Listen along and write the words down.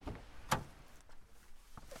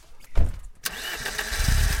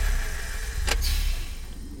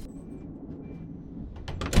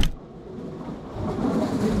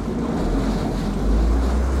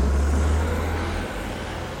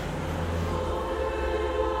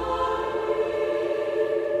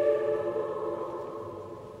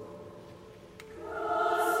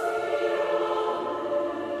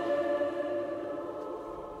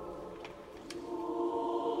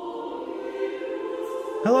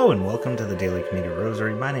Hello and welcome to the Daily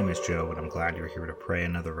Commuterrosary. My name is Joe and I'm glad you're here to pray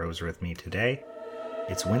another rosary with me today.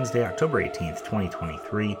 It's Wednesday, October 18th,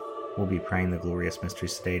 2023. We'll be praying the glorious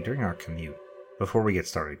mysteries today during our commute. Before we get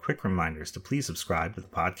started, quick reminders to please subscribe to the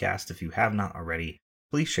podcast if you have not already.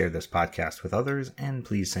 Please share this podcast with others and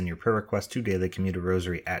please send your prayer requests to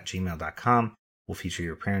dailycommuterrosary@gmail.com. We'll feature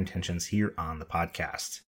your prayer intentions here on the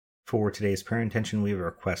podcast. For today's prayer intention, we have a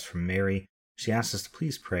request from Mary. She asks us to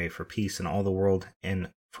please pray for peace in all the world and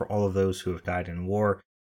for all of those who have died in war.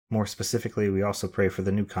 More specifically, we also pray for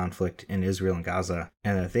the new conflict in Israel and Gaza,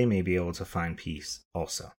 and that they may be able to find peace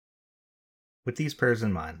also. With these prayers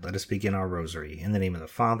in mind, let us begin our rosary. In the name of the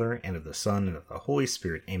Father, and of the Son, and of the Holy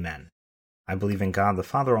Spirit. Amen. I believe in God, the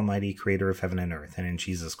Father Almighty, creator of heaven and earth, and in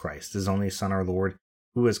Jesus Christ, his only Son, our Lord,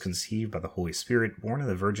 who was conceived by the Holy Spirit, born of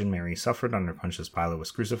the Virgin Mary, suffered under Pontius Pilate,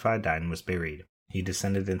 was crucified, died, and was buried. He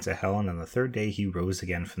descended into hell, and on the third day he rose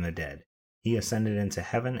again from the dead. He ascended into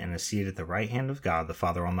heaven and is seated at the right hand of God, the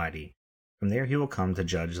Father Almighty. From there he will come to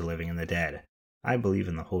judge the living and the dead. I believe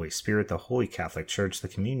in the Holy Spirit, the Holy Catholic Church, the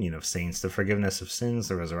communion of saints, the forgiveness of sins,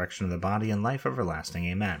 the resurrection of the body, and life everlasting.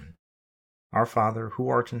 Amen. Our Father, who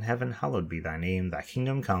art in heaven, hallowed be thy name. Thy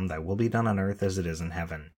kingdom come, thy will be done on earth as it is in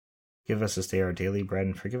heaven. Give us this day our daily bread,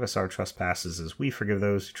 and forgive us our trespasses as we forgive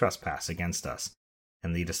those who trespass against us.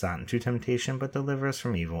 And lead us not into temptation, but deliver us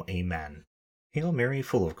from evil. Amen. Hail Mary,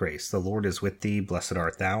 full of grace, the Lord is with thee. Blessed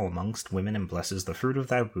art thou amongst women, and blessed is the fruit of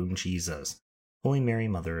thy womb, Jesus. Holy Mary,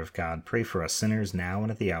 Mother of God, pray for us sinners, now and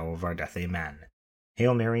at the hour of our death. Amen.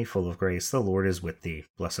 Hail Mary, full of grace, the Lord is with thee.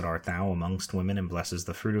 Blessed art thou amongst women, and blessed is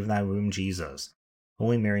the fruit of thy womb, Jesus.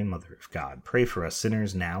 Holy Mary, Mother of God, pray for us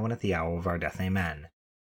sinners, now and at the hour of our death. Amen.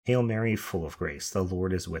 Hail Mary, full of grace, the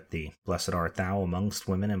Lord is with thee. Blessed art thou amongst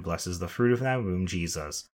women, and blessed is the fruit of thy womb,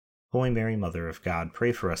 Jesus. Holy Mary, Mother of God,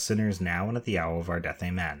 pray for us sinners, now and at the hour of our death.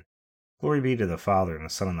 Amen. Glory be to the Father, and the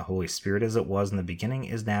Son, and the Holy Spirit, as it was in the beginning,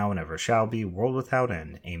 is now, and ever shall be, world without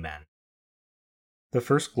end. Amen. The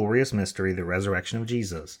first glorious mystery, the resurrection of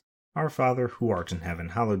Jesus. Our Father, who art in heaven,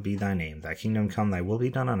 hallowed be thy name. Thy kingdom come, thy will be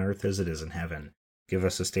done on earth as it is in heaven. Give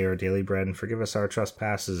us this day our daily bread, and forgive us our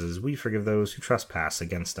trespasses as we forgive those who trespass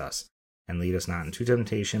against us. And lead us not into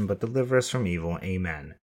temptation, but deliver us from evil.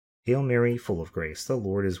 Amen. Hail Mary, full of grace, the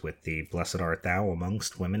Lord is with thee. Blessed art thou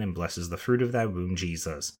amongst women, and blessed is the fruit of thy womb,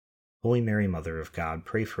 Jesus. Holy Mary, Mother of God,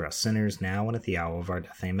 pray for us sinners, now and at the hour of our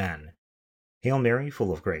death. Amen. Hail Mary,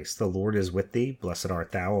 full of grace, the Lord is with thee. Blessed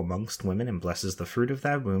art thou amongst women, and blessed is the fruit of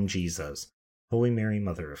thy womb, Jesus. Holy Mary,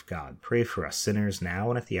 Mother of God, pray for us sinners,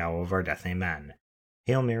 now and at the hour of our death. Amen.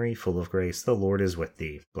 Hail Mary, full of grace, the Lord is with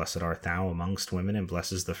thee. Blessed art thou amongst women, and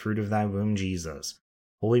blessed is the fruit of thy womb, Jesus.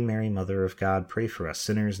 Holy Mary, Mother of God, pray for us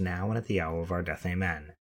sinners, now and at the hour of our death.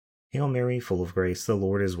 Amen. Hail Mary, full of grace, the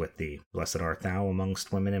Lord is with thee. Blessed art thou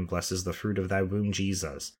amongst women, and blessed is the fruit of thy womb,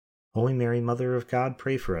 Jesus. Holy Mary, Mother of God,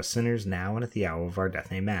 pray for us sinners, now and at the hour of our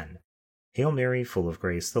death. Amen. Hail Mary, full of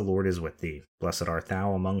grace, the Lord is with thee. Blessed art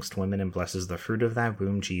thou amongst women, and blessed is the fruit of thy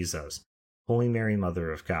womb, Jesus. Holy Mary,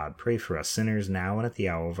 Mother of God, pray for us sinners, now and at the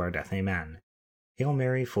hour of our death. Amen. Hail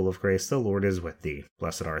Mary, full of grace, the Lord is with thee.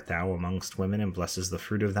 Blessed art thou amongst women, and blessed is the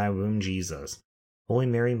fruit of thy womb, Jesus. Holy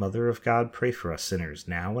Mary, Mother of God, pray for us sinners,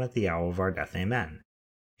 now and at the hour of our death. Amen.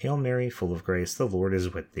 Hail Mary, full of grace, the Lord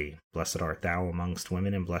is with thee. Blessed art thou amongst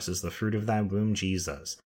women, and blessed is the fruit of thy womb,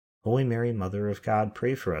 Jesus. Holy Mary, Mother of God,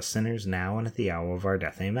 pray for us sinners, now and at the hour of our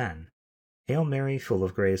death. Amen. Hail Mary, full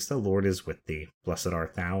of grace, the Lord is with thee. Blessed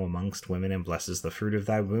art thou amongst women, and blessed is the fruit of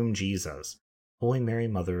thy womb, Jesus. Holy Mary,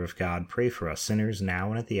 Mother of God, pray for us sinners, now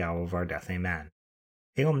and at the hour of our death. Amen.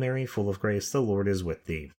 Hail Mary, full of grace, the Lord is with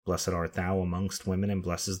thee. Blessed art thou amongst women, and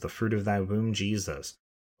blessed is the fruit of thy womb, Jesus.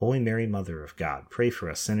 Holy Mary, Mother of God, pray for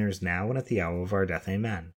us sinners, now and at the hour of our death.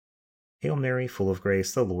 Amen. Hail Mary, full of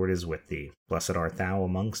grace, the Lord is with thee. Blessed art thou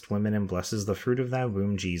amongst women, and blessed is the fruit of thy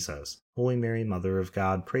womb, Jesus. Holy Mary, Mother of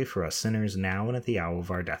God, pray for us sinners, now and at the hour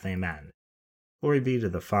of our death. Amen. Glory be to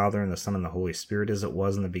the Father, and the Son, and the Holy Spirit, as it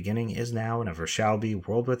was in the beginning, is now, and ever shall be,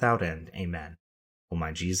 world without end. Amen. O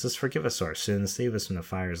my Jesus, forgive us our sins, save us from the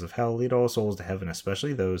fires of hell, lead all souls to heaven,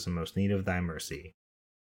 especially those in most need of thy mercy.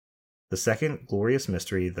 The second glorious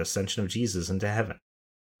mystery, the ascension of Jesus into heaven.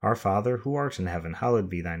 Our Father, who art in heaven, hallowed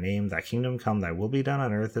be thy name. Thy kingdom come, thy will be done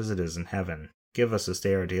on earth as it is in heaven. Give us this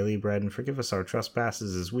day our daily bread, and forgive us our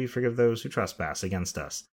trespasses as we forgive those who trespass against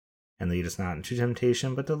us. And lead us not into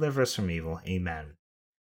temptation, but deliver us from evil. Amen.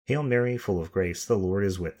 Hail Mary, full of grace, the Lord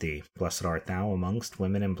is with thee. Blessed art thou amongst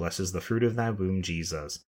women, and blessed is the fruit of thy womb,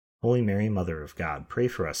 Jesus. Holy Mary, Mother of God, pray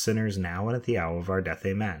for us sinners, now and at the hour of our death.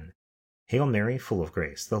 Amen. Hail Mary, full of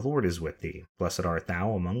grace, the Lord is with thee. Blessed art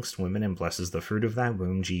thou amongst women, and blessed is the fruit of thy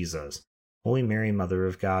womb, Jesus. Holy Mary, Mother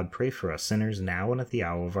of God, pray for us sinners now and at the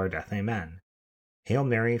hour of our death. Amen. Hail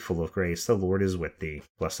Mary, full of grace, the Lord is with thee.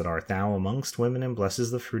 Blessed art thou amongst women, and blessed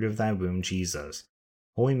is the fruit of thy womb, Jesus.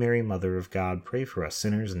 Holy Mary, Mother of God, pray for us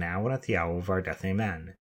sinners now and at the hour of our death.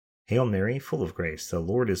 Amen. Hail Mary, full of grace, the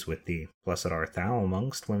Lord is with thee. Blessed art thou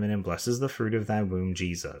amongst women, and blessed is the fruit of thy womb,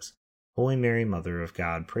 Jesus. Holy Mary, Mother of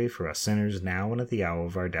God, pray for us sinners now and at the hour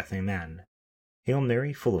of our death. Amen. Hail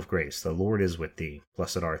Mary, full of grace, the Lord is with thee.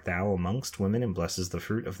 Blessed art thou amongst women, and blessed is the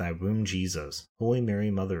fruit of thy womb, Jesus. Holy Mary,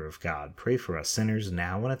 Mother of God, pray for us sinners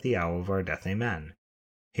now and at the hour of our death. Amen.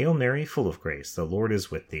 Hail Mary, full of grace, the Lord is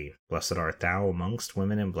with thee. Blessed art thou amongst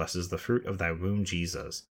women, and blessed is the fruit of thy womb,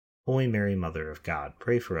 Jesus. Holy Mary, Mother of God,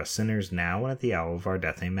 pray for us sinners now and at the hour of our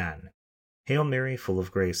death. Amen. Hail Mary, full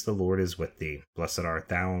of grace, the Lord is with thee. Blessed art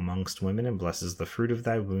thou amongst women, and blessed is the fruit of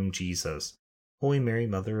thy womb, Jesus. Holy Mary,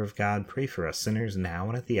 Mother of God, pray for us sinners now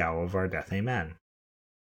and at the hour of our death. Amen.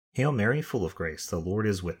 Hail Mary, full of grace, the Lord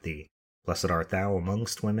is with thee. Blessed art thou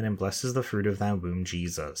amongst women, and blessed is the fruit of thy womb,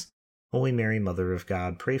 Jesus. Holy Mary, Mother of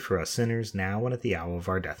God, pray for us sinners now and at the hour of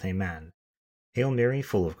our death. Amen. Hail Mary,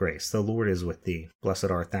 full of grace, the Lord is with thee. Blessed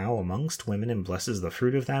art thou amongst women, and blessed is the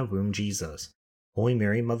fruit of thy womb, Jesus. Holy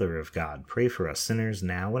Mary, Mother of God, pray for us sinners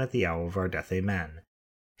now and at the hour of our death. Amen.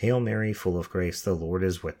 Hail Mary, full of grace, the Lord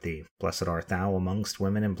is with thee. Blessed art thou amongst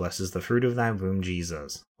women, and blessed is the fruit of thy womb,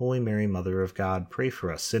 Jesus. Holy Mary, Mother of God, pray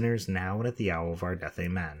for us sinners now and at the hour of our death.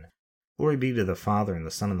 Amen. Glory be to the Father, and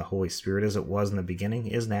the Son, and the Holy Spirit, as it was in the beginning,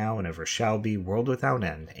 is now, and ever shall be, world without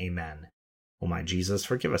end. Amen. O my Jesus,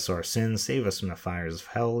 forgive us our sins, save us from the fires of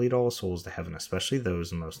hell, lead all souls to heaven, especially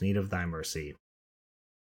those in most need of thy mercy.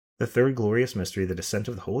 The third glorious mystery, the descent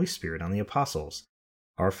of the Holy Spirit on the apostles.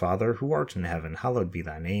 Our Father, who art in heaven, hallowed be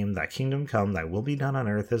thy name. Thy kingdom come, thy will be done on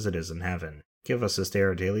earth as it is in heaven. Give us this day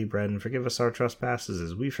our daily bread, and forgive us our trespasses,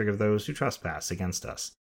 as we forgive those who trespass against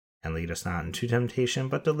us. And lead us not into temptation,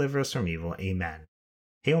 but deliver us from evil. Amen.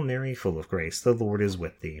 Hail Mary, full of grace, the Lord is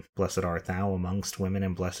with thee. Blessed art thou amongst women,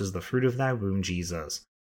 and blessed is the fruit of thy womb, Jesus.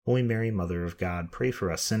 Holy Mary, Mother of God, pray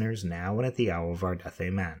for us sinners now and at the hour of our death.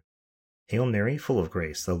 Amen. Hail Mary, full of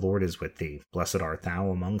grace, the Lord is with thee. Blessed art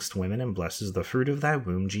thou amongst women, and blessed is the fruit of thy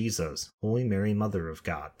womb, Jesus. Holy Mary, Mother of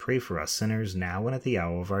God, pray for us sinners now and at the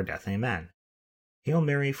hour of our death. Amen. Hail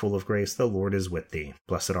Mary, full of grace, the Lord is with thee.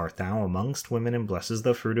 Blessed art thou amongst women, and blessed is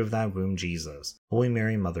the fruit of thy womb, Jesus. Holy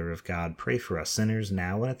Mary, Mother of God, pray for us sinners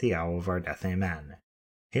now and at the hour of our death. Amen.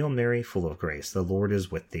 Hail Mary, full of grace, the Lord is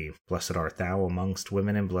with thee. Blessed art thou amongst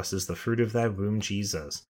women, and blessed is the fruit of thy womb,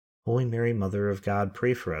 Jesus. Holy Mary, Mother of God,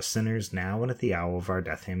 pray for us sinners now and at the hour of our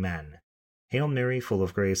death. Amen. Hail Mary, full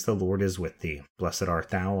of grace, the Lord is with thee. Blessed art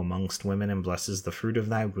thou amongst women, and blessed is the fruit of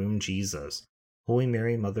thy womb, Jesus. Holy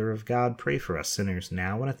Mary, Mother of God, pray for us sinners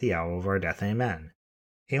now and at the hour of our death. Amen.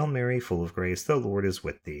 Hail Mary, full of grace, the Lord is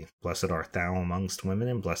with thee. Blessed art thou amongst women,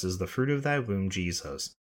 and blessed is the fruit of thy womb,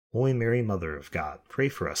 Jesus. Holy Mary, Mother of God, pray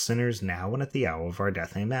for us sinners now and at the hour of our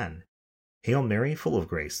death. Amen. Hail Mary, full of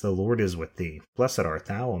grace, the Lord is with thee. Blessed art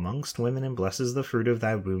thou amongst women, and blessed is the fruit of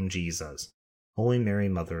thy womb, Jesus. Holy Mary,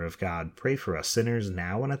 Mother of God, pray for us sinners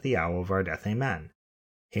now and at the hour of our death. Amen.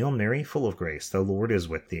 Hail Mary, full of grace, the Lord is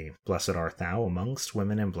with thee. Blessed art thou amongst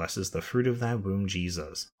women, and blessed is the fruit of thy womb,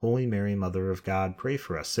 Jesus. Holy Mary, Mother of God, pray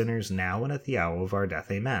for us sinners now and at the hour of our death.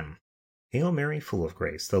 Amen. Hail Mary, full of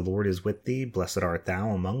grace, the Lord is with thee. Blessed art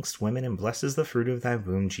thou amongst women, and blessed is the fruit of thy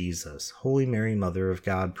womb, Jesus. Holy Mary, Mother of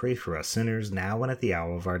God, pray for us sinners now and at the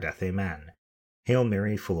hour of our death. Amen. Hail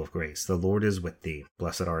Mary, full of grace, the Lord is with thee.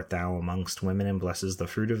 Blessed art thou amongst women, and blessed is the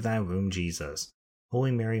fruit of thy womb, Jesus.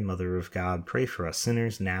 Holy Mary, Mother of God, pray for us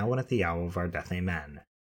sinners now and at the hour of our death. Amen.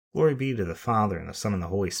 Glory be to the Father, and the Son, and the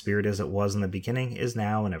Holy Spirit, as it was in the beginning, is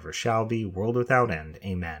now, and ever shall be, world without end.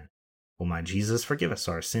 Amen. O my Jesus, forgive us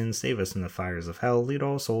our sins, save us from the fires of hell, lead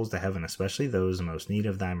all souls to heaven, especially those in most need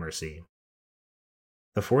of thy mercy.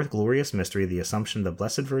 The fourth glorious mystery, the Assumption of the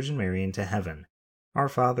Blessed Virgin Mary into heaven. Our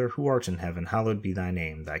Father, who art in heaven, hallowed be thy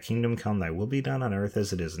name. Thy kingdom come, thy will be done on earth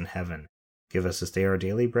as it is in heaven. Give us this day our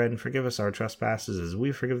daily bread, and forgive us our trespasses, as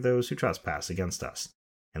we forgive those who trespass against us.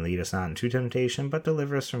 And lead us not into temptation, but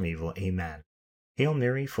deliver us from evil. Amen. Hail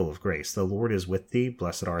Mary, full of grace, the Lord is with thee.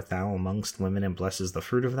 Blessed art thou amongst women, and blessed is the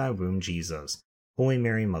fruit of thy womb, Jesus. Holy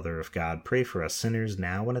Mary, Mother of God, pray for us sinners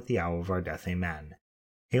now and at the hour of our death. Amen.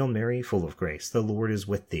 Hail Mary, full of grace, the Lord is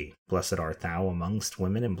with thee. Blessed art thou amongst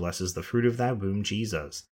women, and blessed is the fruit of thy womb,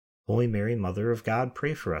 Jesus. Holy Mary, Mother of God,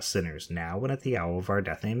 pray for us sinners now and at the hour of our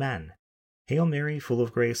death. Amen. Hail Mary, full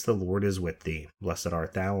of grace, the Lord is with thee. Blessed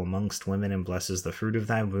art thou amongst women, and blessed is the fruit of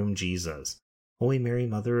thy womb, Jesus. Holy Mary,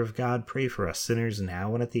 Mother of God, pray for us sinners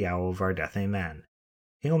now and at the hour of our death. Amen.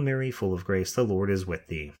 Hail Mary, full of grace, the Lord is with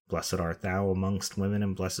thee. Blessed art thou amongst women,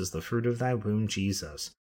 and blessed is the fruit of thy womb,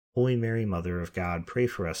 Jesus. Holy Mary, Mother of God, pray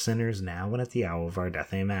for us sinners, now and at the hour of our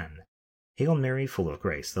death. Amen. Hail Mary, full of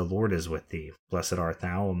grace, the Lord is with thee. Blessed art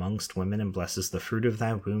thou amongst women, and blessed is the fruit of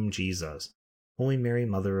thy womb, Jesus. Holy Mary,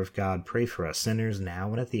 Mother of God, pray for us sinners,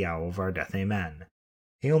 now and at the hour of our death. Amen.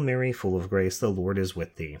 Hail Mary, full of grace, the Lord is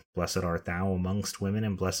with thee. Blessed art thou amongst women,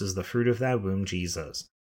 and blessed is the fruit of thy womb, Jesus.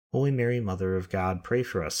 Holy Mary, Mother of God, pray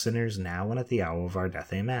for us sinners, now and at the hour of our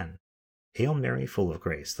death. Amen. Hail Mary, full of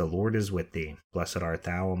grace, the Lord is with thee. Blessed art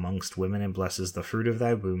thou amongst women, and blessed is the fruit of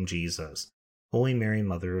thy womb, Jesus. Holy Mary,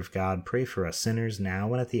 Mother of God, pray for us sinners,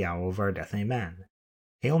 now and at the hour of our death. Amen.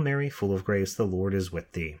 Hail Mary, full of grace, the Lord is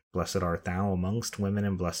with thee. Blessed art thou amongst women,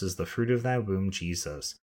 and blessed is the fruit of thy womb,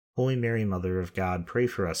 Jesus. Holy Mary, Mother of God, pray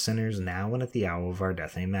for us sinners, now and at the hour of our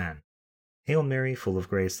death. Amen. Hail Mary, full of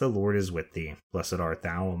grace, the Lord is with thee. Blessed art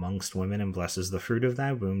thou amongst women, and blessed is the fruit of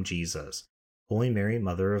thy womb, Jesus. Holy Mary,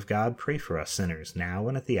 Mother of God, pray for us sinners, now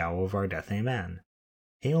and at the hour of our death. Amen.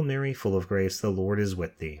 Hail Mary, full of grace, the Lord is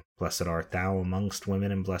with thee. Blessed art thou amongst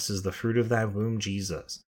women, and blessed is the fruit of thy womb,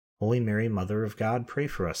 Jesus. Holy Mary, Mother of God, pray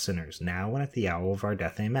for us sinners, now and at the hour of our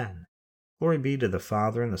death. Amen. Glory be to the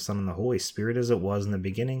Father, and the Son, and the Holy Spirit, as it was in the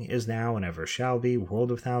beginning, is now, and ever shall be,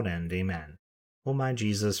 world without end. Amen. O my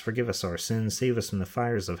Jesus, forgive us our sins, save us from the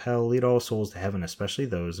fires of hell, lead all souls to heaven, especially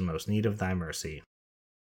those in most need of thy mercy.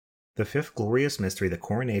 The fifth glorious mystery, the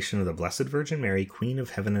coronation of the Blessed Virgin Mary, Queen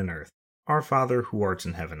of heaven and earth. Our Father, who art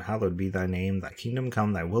in heaven, hallowed be thy name. Thy kingdom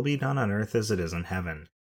come, thy will be done on earth as it is in heaven.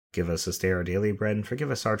 Give us this day our daily bread, and forgive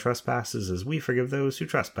us our trespasses, as we forgive those who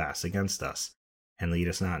trespass against us. And lead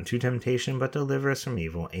us not into temptation, but deliver us from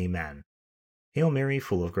evil. Amen. Hail Mary,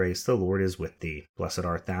 full of grace, the Lord is with thee. Blessed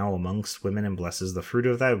art thou amongst women, and blessed is the fruit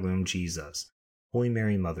of thy womb, Jesus. Holy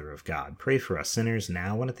Mary, Mother of God, pray for us sinners,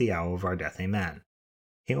 now and at the hour of our death. Amen.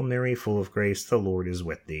 Hail Mary, full of grace, the Lord is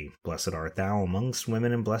with thee. Blessed art thou amongst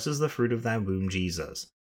women, and blessed is the fruit of thy womb, Jesus.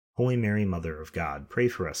 Holy Mary, Mother of God, pray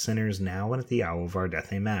for us sinners, now and at the hour of our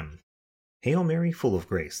death. Amen. Hail Mary, full of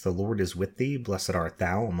grace, the Lord is with thee. Blessed art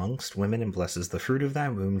thou amongst women, and blessed is the fruit of thy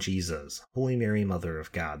womb, Jesus. Holy Mary, Mother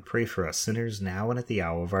of God, pray for us sinners, now and at the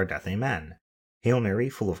hour of our death. Amen. Hail Mary,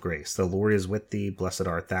 full of grace, the Lord is with thee. Blessed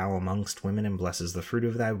art thou amongst women, and blessed is the fruit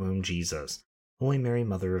of thy womb, Jesus. Holy Mary,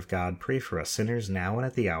 Mother of God, pray for us sinners, now and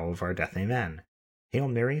at the hour of our death. Amen. Hail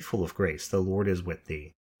Mary, full of grace, the Lord is with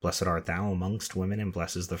thee. Blessed art thou amongst women, and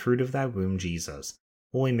blessed is the fruit of thy womb, Jesus.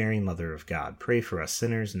 Holy Mary, Mother of God, pray for us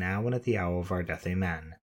sinners, now and at the hour of our death.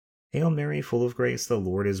 Amen. Hail Mary, full of grace, the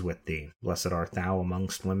Lord is with thee. Blessed art thou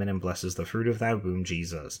amongst women, and blessed is the fruit of thy womb,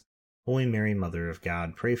 Jesus. Holy Mary, Mother of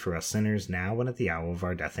God, pray for us sinners, now and at the hour of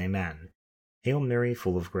our death. Amen. Hail Mary,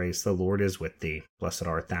 full of grace, the Lord is with thee. Blessed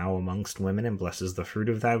art thou amongst women, and blessed is the fruit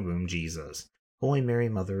of thy womb, Jesus. Holy Mary,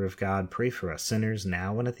 Mother of God, pray for us sinners,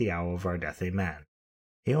 now and at the hour of our death. Amen.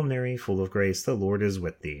 Hail Mary, full of grace, the Lord is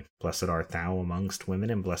with thee. Blessed art thou amongst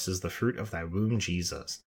women, and blessed is the fruit of thy womb,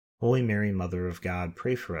 Jesus. Holy Mary, Mother of God,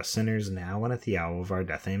 pray for us sinners, now and at the hour of our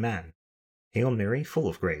death. Amen. Hail Mary, full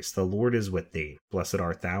of grace, the Lord is with thee. Blessed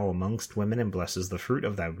art thou amongst women, and blessed is the fruit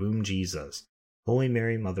of thy womb, Jesus. Holy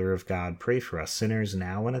Mary, Mother of God, pray for us sinners,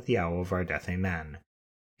 now and at the hour of our death. Amen.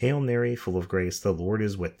 Hail Mary, full of grace, the Lord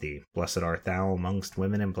is with thee. Blessed art thou amongst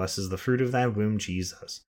women, and blessed is the fruit of thy womb,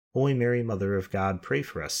 Jesus. Holy Mary, Mother of God, pray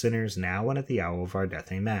for us sinners, now and at the hour of our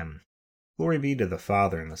death. Amen. Glory be to the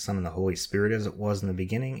Father, and the Son, and the Holy Spirit, as it was in the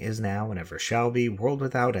beginning, is now, and ever shall be, world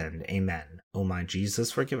without end. Amen. O my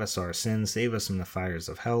Jesus, forgive us our sins, save us from the fires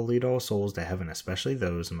of hell, lead all souls to heaven, especially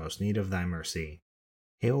those in most need of thy mercy.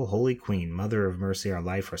 Hail, Holy Queen, Mother of mercy, our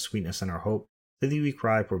life, our sweetness, and our hope. To thee we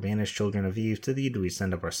cry, poor banished children of Eve, to thee do we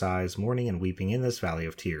send up our sighs, mourning and weeping in this valley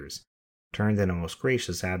of tears. Turn then, O most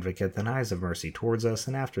gracious Advocate, thine eyes of mercy towards us,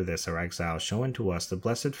 and after this our exile show unto us the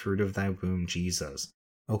blessed fruit of thy womb, Jesus.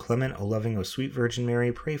 O clement, O loving, O sweet Virgin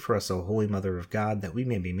Mary, pray for us, O Holy Mother of God, that we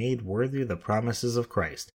may be made worthy of the promises of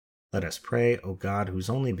Christ. Let us pray, O God, whose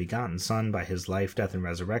only begotten Son, by his life, death, and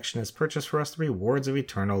resurrection, has purchased for us the rewards of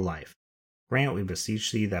eternal life. Grant, we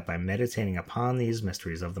beseech thee, that by meditating upon these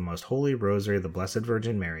mysteries of the most holy Rosary of the Blessed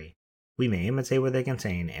Virgin Mary, we may imitate what they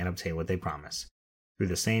contain and obtain what they promise. Through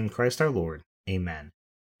the same Christ our Lord. Amen.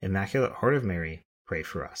 Immaculate Heart of Mary, pray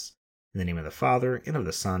for us. In the name of the Father, and of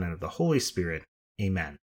the Son, and of the Holy Spirit.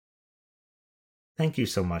 Amen. Thank you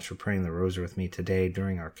so much for praying the Rosary with me today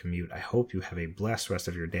during our commute. I hope you have a blessed rest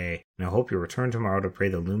of your day, and I hope you'll return tomorrow to pray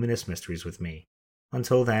the luminous mysteries with me.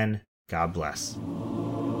 Until then, God bless.